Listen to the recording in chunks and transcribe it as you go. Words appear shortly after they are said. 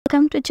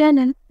welcome to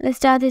channel. Let's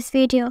start this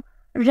video.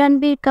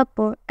 Ranbir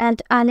Kapoor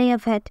and Alia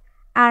Bhatt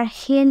are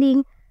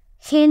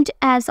hailed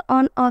as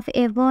one of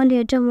a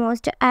Bollywood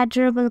most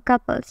adorable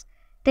couples.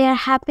 Their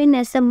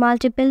happiness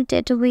multiplied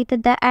with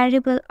the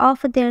arrival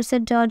of their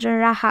daughter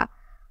Raha.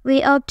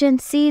 We often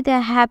see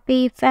the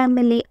happy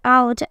family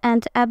out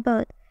and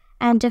about,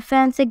 and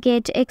fans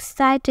get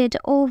excited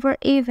over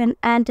even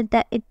and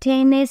the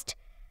tiniest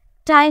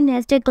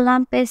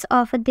glimpse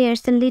of their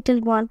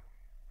little one.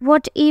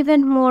 What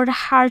even more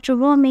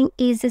heartwarming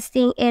is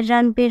seeing a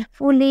Ranbir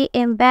fully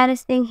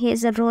embracing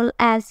his role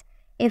as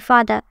a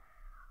father,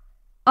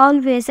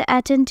 always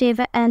attentive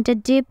and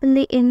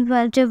deeply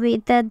involved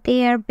with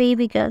their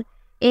baby girl.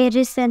 A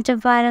recent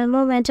viral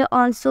moment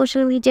on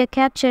social media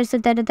captures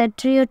the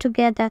trio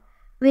together,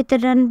 with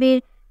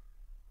Ranbir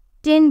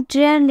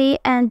tenderly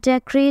and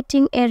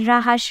creating a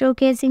Raha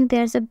showcasing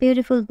their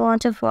beautiful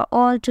bond for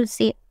all to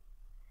see.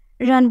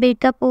 Ranbir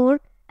Kapoor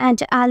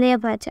and Alia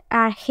Bhatt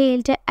are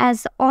hailed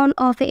as one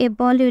of a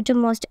Bollywood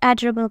most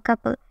adorable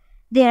couple.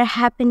 Their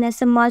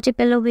happiness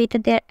multiplied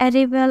with their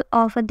arrival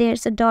of their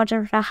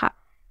daughter Raha.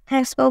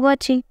 Thanks for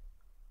watching.